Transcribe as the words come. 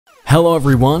Hello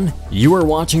everyone, you are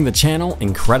watching the channel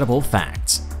Incredible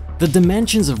Facts. The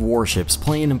dimensions of warships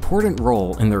play an important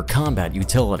role in their combat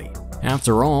utility.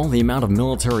 After all, the amount of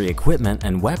military equipment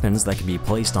and weapons that can be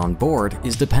placed on board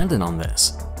is dependent on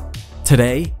this.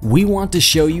 Today, we want to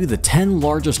show you the 10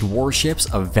 largest warships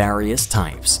of various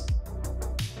types.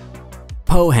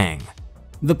 Pohang.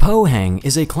 The Pohang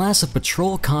is a class of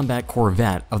patrol combat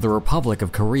corvette of the Republic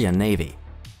of Korea Navy.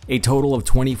 A total of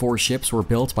 24 ships were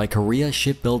built by Korea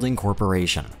Shipbuilding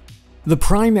Corporation. The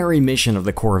primary mission of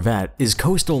the corvette is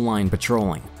coastal line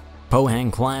patrolling.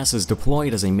 Pohang class is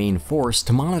deployed as a main force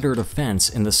to monitor defense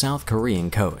in the South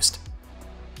Korean coast.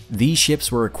 These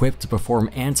ships were equipped to perform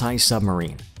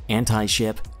anti-submarine,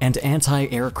 anti-ship, and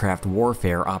anti-aircraft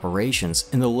warfare operations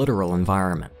in the littoral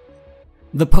environment.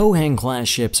 The Pohang-class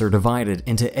ships are divided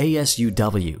into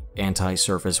ASUW,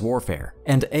 anti-surface warfare,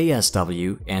 and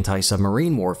ASW,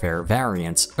 anti-submarine warfare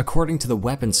variants according to the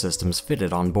weapon systems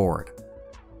fitted on board.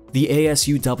 The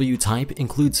ASUW type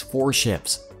includes 4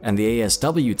 ships, and the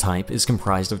ASW type is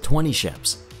comprised of 20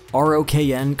 ships.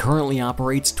 ROKN currently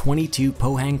operates 22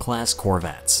 Pohang-class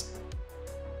corvettes.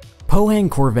 Pohang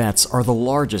corvettes are the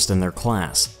largest in their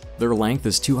class. Their length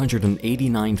is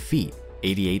 289 feet,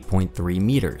 88.3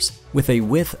 meters, with a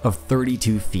width of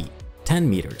 32 feet, 10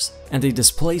 meters, and a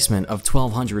displacement of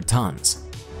 1,200 tons.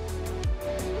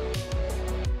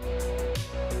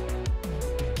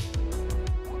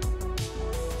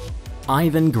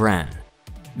 Ivan Gren.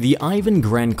 The Ivan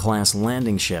Gren class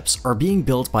landing ships are being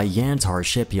built by Yantar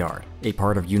Shipyard, a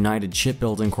part of United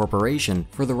Shipbuilding Corporation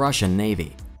for the Russian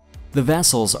Navy. The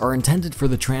vessels are intended for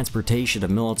the transportation of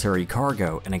military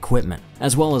cargo and equipment,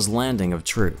 as well as landing of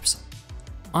troops.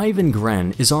 Ivan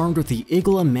Gren is armed with the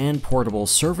Igla man-portable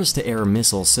surface-to-air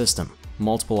missile system,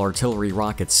 multiple artillery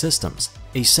rocket systems,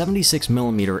 a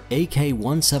 76mm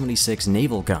AK-176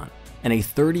 naval gun, and a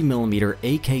 30mm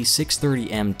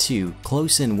AK-630M2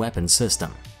 close-in weapon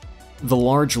system. The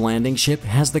large landing ship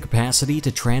has the capacity to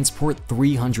transport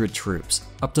 300 troops,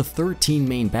 up to 13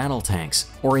 main battle tanks,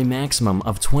 or a maximum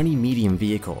of 20 medium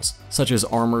vehicles, such as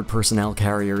armored personnel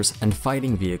carriers and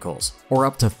fighting vehicles, or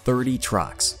up to 30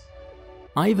 trucks.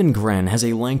 Ivan Gren has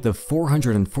a length of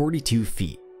 442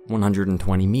 feet,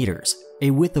 120 meters, a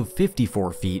width of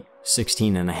 54 feet,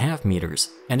 16.5 meters,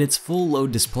 and its full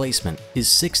load displacement is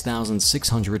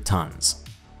 6,600 tons.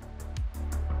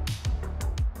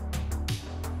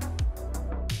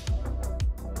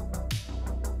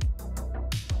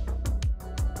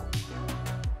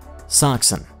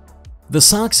 Sachsen. The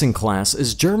Sachsen class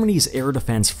is Germany's air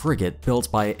defense frigate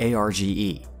built by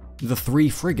ARGE. The 3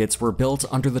 frigates were built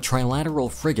under the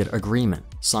Trilateral Frigate Agreement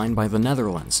signed by the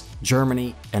Netherlands,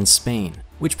 Germany, and Spain,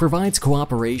 which provides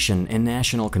cooperation in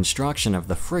national construction of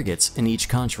the frigates in each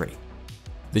country.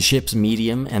 The ship's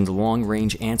medium and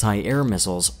long-range anti-air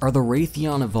missiles are the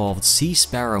Raytheon Evolved Sea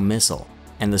Sparrow missile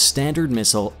and the Standard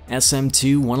missile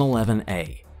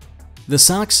SM-2-111A. The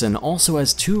Sachsen also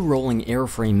has 2 rolling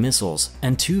airframe missiles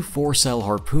and 2 4-cell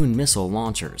Harpoon missile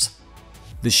launchers.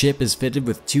 The ship is fitted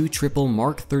with 2 triple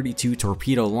Mark 32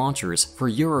 torpedo launchers for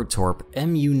Eurotorp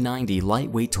Mu-90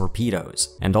 lightweight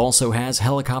torpedoes, and also has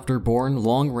helicopter-borne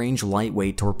long-range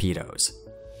lightweight torpedoes.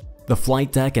 The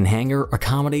flight deck and hangar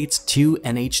accommodates 2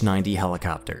 NH-90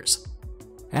 helicopters.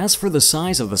 As for the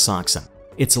size of the Sachsen,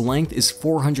 its length is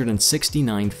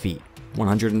 469 feet,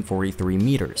 143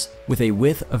 meters, with a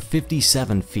width of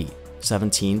 57 feet,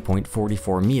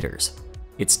 17.44 meters.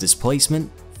 Its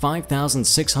displacement,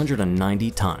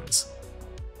 5,690 tons.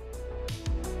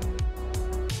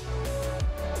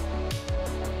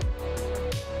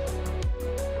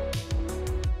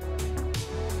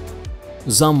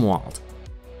 Zumwalt.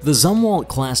 The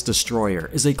Zumwalt-class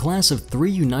destroyer is a class of 3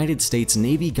 United States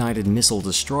Navy-guided missile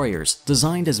destroyers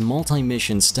designed as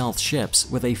multi-mission stealth ships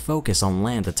with a focus on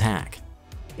land attack.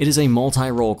 It is a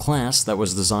multi-role class that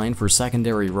was designed for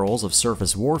secondary roles of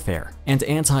surface warfare and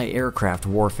anti-aircraft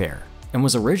warfare, and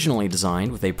was originally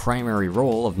designed with a primary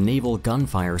role of naval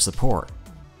gunfire support.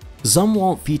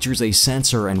 Zumwalt features a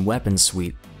sensor and weapon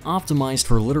suite optimized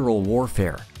for littoral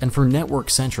warfare and for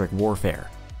network-centric warfare.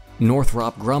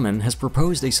 Northrop Grumman has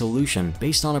proposed a solution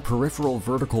based on a peripheral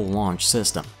vertical launch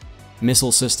system.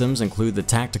 Missile systems include the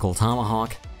Tactical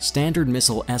Tomahawk, Standard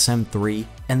Missile SM-3,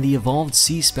 and the Evolved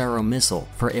Sea Sparrow missile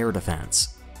for air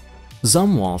defense.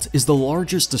 Zumwalt is the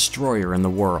largest destroyer in the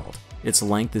world. Its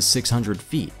length is 600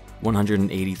 feet,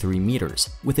 183 meters,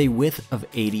 with a width of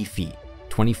 80 feet,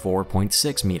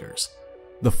 24.6 meters.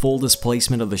 The full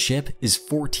displacement of the ship is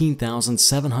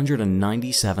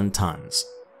 14,797 tons.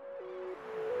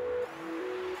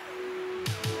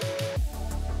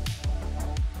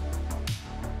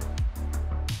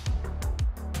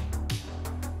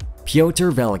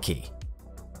 Pyotr Veliky.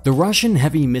 The Russian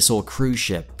heavy missile cruise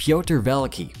ship Pyotr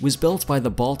Veliky was built by the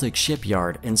Baltic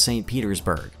Shipyard in St.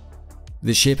 Petersburg.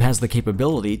 The ship has the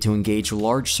capability to engage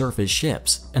large surface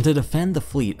ships and to defend the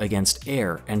fleet against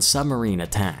air and submarine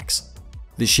attacks.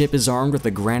 The ship is armed with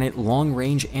the Granite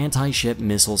long-range anti-ship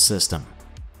missile system.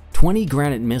 20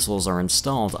 Granite missiles are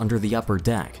installed under the upper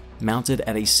deck, mounted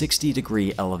at a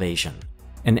 60-degree elevation.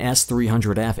 An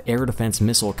S-300F air defense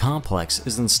missile complex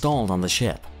is installed on the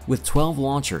ship, with 12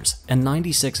 launchers and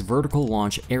 96 vertical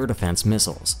launch air defense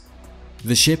missiles.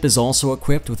 The ship is also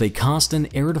equipped with a Kostin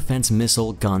air defense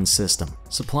missile gun system,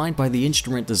 supplied by the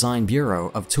Instrument Design Bureau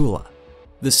of Tula.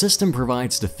 The system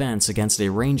provides defense against a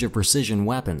range of precision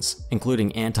weapons,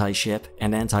 including anti-ship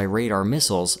and anti-radar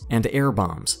missiles and air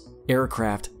bombs,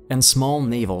 aircraft, and small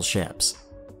naval ships.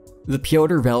 The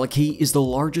Pyotr Veliky is the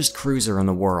largest cruiser in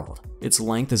the world. Its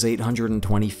length is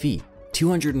 820 feet,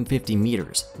 250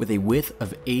 meters, with a width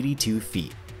of 82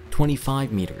 feet,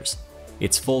 25 meters.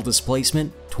 Its full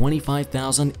displacement,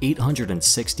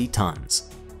 25,860 tons.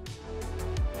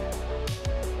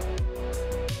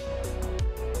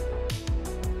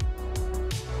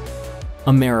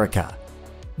 America.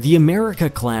 The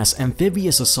America-class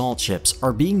amphibious assault ships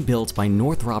are being built by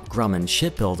Northrop Grumman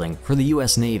Shipbuilding for the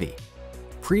U.S. Navy.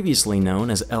 Previously known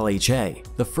as LHA,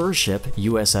 the first ship,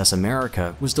 USS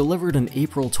America, was delivered in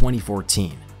April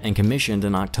 2014 and commissioned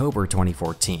in October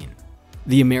 2014.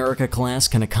 The America class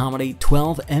can accommodate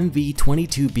 12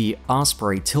 MV-22B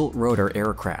Osprey tilt-rotor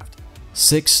aircraft,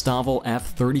 6 Stavel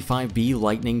F-35B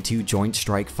Lightning II Joint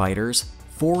Strike Fighters,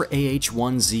 4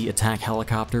 AH-1Z attack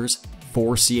helicopters,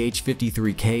 4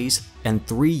 CH-53Ks, and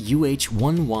 3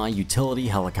 UH-1Y utility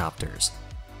helicopters.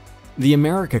 The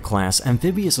America-class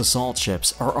amphibious assault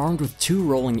ships are armed with 2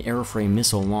 rolling airframe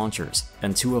missile launchers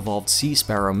and 2 evolved Sea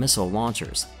Sparrow missile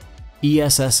launchers.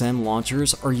 ESSM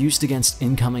launchers are used against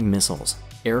incoming missiles,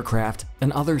 aircraft,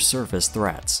 and other surface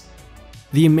threats.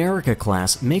 The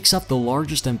America-class makes up the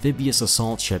largest amphibious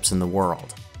assault ships in the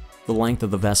world. The length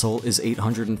of the vessel is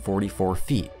 844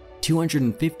 feet,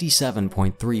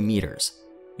 257.3 meters.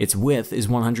 Its width is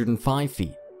 105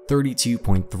 feet,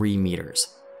 32.3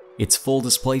 meters. Its full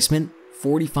displacement,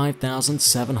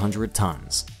 45,700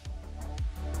 tons.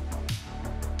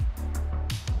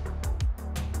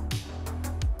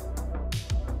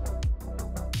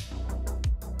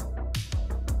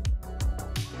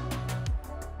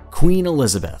 Queen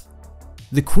Elizabeth.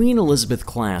 The Queen Elizabeth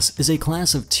class is a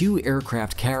class of 2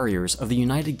 aircraft carriers of the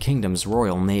United Kingdom's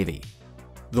Royal Navy.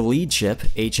 The lead ship,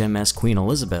 HMS Queen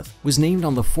Elizabeth, was named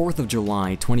on the 4th of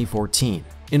July 2014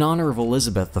 in honor of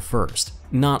Elizabeth I,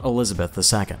 not Elizabeth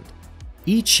II.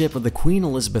 Each ship of the Queen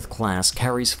Elizabeth class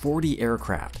carries 40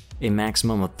 aircraft, a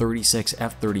maximum of 36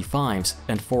 F-35s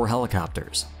and 4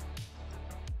 helicopters.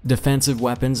 Defensive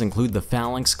weapons include the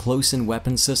Phalanx close-in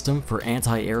weapon system for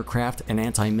anti-aircraft and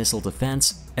anti-missile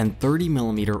defense, and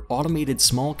 30mm automated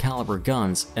small-caliber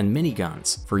guns and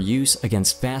miniguns for use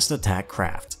against fast attack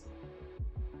craft.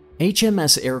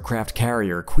 HMS aircraft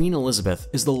carrier Queen Elizabeth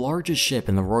is the largest ship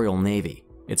in the Royal Navy.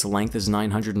 Its length is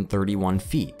 931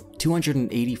 feet,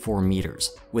 284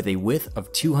 meters, with a width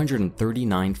of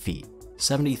 239 feet,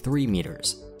 73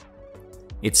 meters.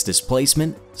 Its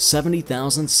displacement,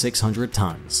 70,600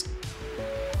 tons.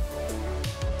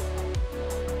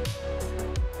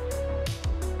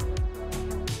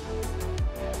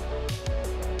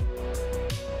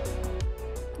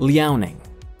 Liaoning.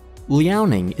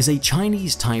 Liaoning is a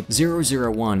Chinese Type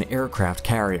 001 aircraft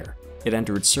carrier. It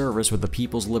entered service with the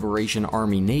People's Liberation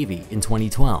Army Navy in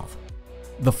 2012.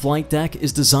 The flight deck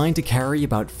is designed to carry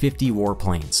about 50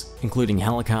 warplanes, including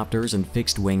helicopters and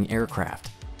fixed-wing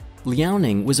aircraft.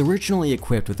 Liaoning was originally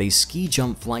equipped with a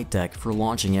ski-jump flight deck for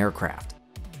launching aircraft.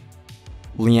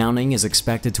 Liaoning is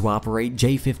expected to operate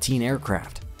J-15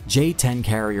 aircraft, J-10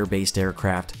 carrier-based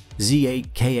aircraft,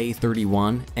 Z-8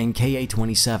 Ka-31, and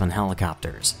Ka-27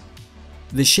 helicopters.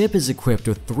 The ship is equipped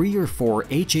with 3 or 4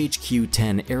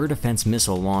 HHQ-10 air defense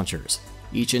missile launchers.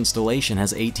 Each installation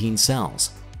has 18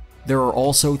 cells. There are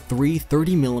also 3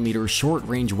 30mm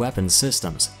short-range weapon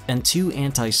systems and 2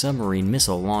 anti-submarine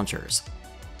missile launchers.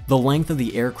 The length of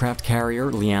the aircraft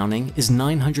carrier Liaoning is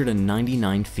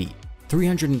 999 feet,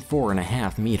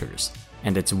 304.5 meters,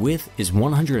 and its width is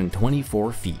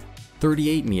 124 feet,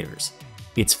 38 meters.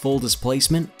 Its full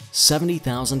displacement,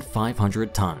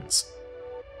 70,500 tons.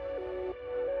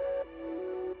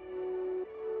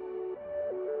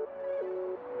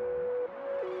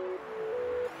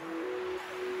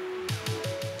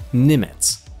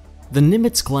 Nimitz. The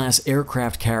Nimitz-class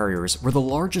aircraft carriers were the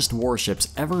largest warships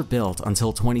ever built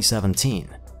until 2017.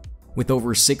 With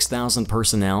over 6,000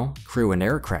 personnel, crew, and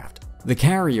aircraft, The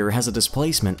carrier has a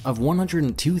displacement of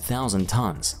 102,000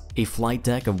 tons, a flight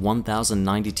deck of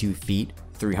 1,092 feet,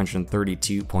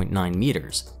 332.9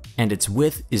 meters, and its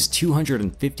width is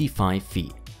 255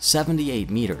 feet,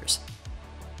 78 meters.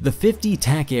 The 50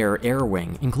 TAC Air Air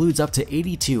Wing includes up to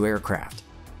 82 aircraft.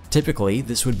 Typically,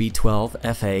 this would be 12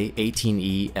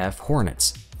 FA-18E-F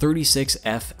Hornets, 36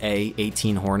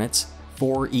 FA-18 Hornets,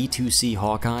 4 E-2C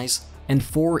Hawkeyes, and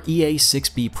 4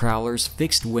 EA-6B Prowlers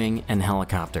fixed-wing and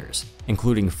helicopters,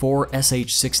 including 4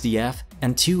 SH-60F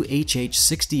and 2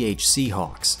 HH-60H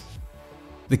Seahawks.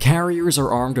 The carriers are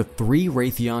armed with 3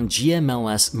 Raytheon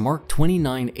GMLS Mark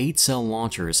 29 8-cell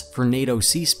launchers for NATO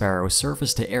Sea Sparrow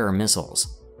surface-to-air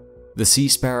missiles. The Sea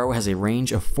Sparrow has a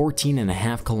range of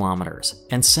 14.5 kilometers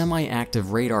and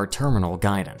semi-active radar terminal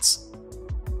guidance.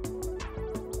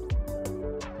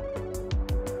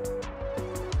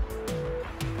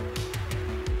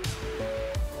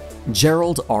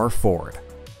 Gerald R. Ford.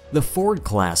 The Ford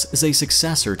class is a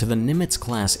successor to the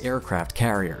Nimitz-class aircraft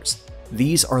carriers.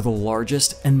 These are the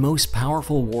largest and most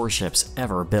powerful warships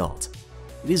ever built.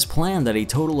 It is planned that a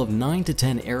total of 9 to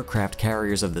 10 aircraft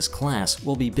carriers of this class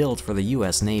will be built for the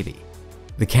US Navy.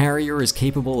 The carrier is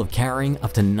capable of carrying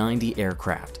up to 90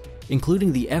 aircraft,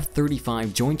 including the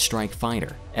F-35 Joint Strike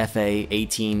Fighter,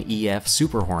 FA-18EF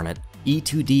Super Hornet,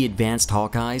 E-2D Advanced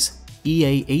Hawkeyes,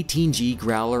 EA-18G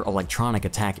Growler electronic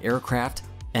attack aircraft,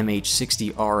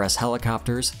 MH-60RS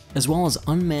helicopters, as well as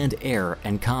unmanned air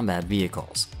and combat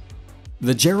vehicles.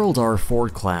 The Gerald R.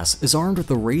 Ford class is armed with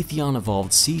the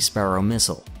Raytheon-evolved Sea Sparrow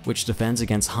missile, which defends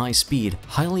against high-speed,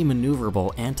 highly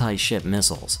maneuverable anti-ship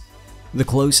missiles. The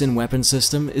close-in weapon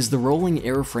system is the rolling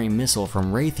airframe missile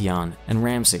from Raytheon and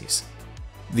Ramses.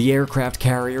 The aircraft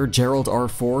carrier Gerald R.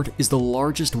 Ford is the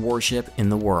largest warship in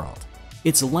the world.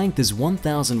 Its length is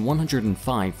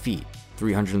 1,105 feet,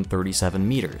 337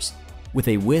 meters, with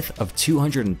a width of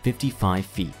 255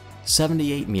 feet,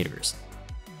 78 meters.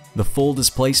 The full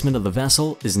displacement of the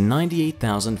vessel is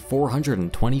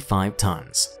 98,425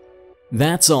 tons.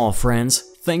 That's all, friends.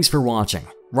 Thanks for watching.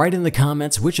 Write in the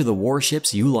comments which of the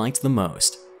warships you liked the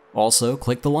most. Also,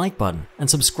 click the like button and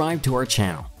subscribe to our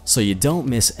channel so you don't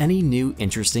miss any new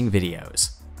interesting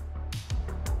videos.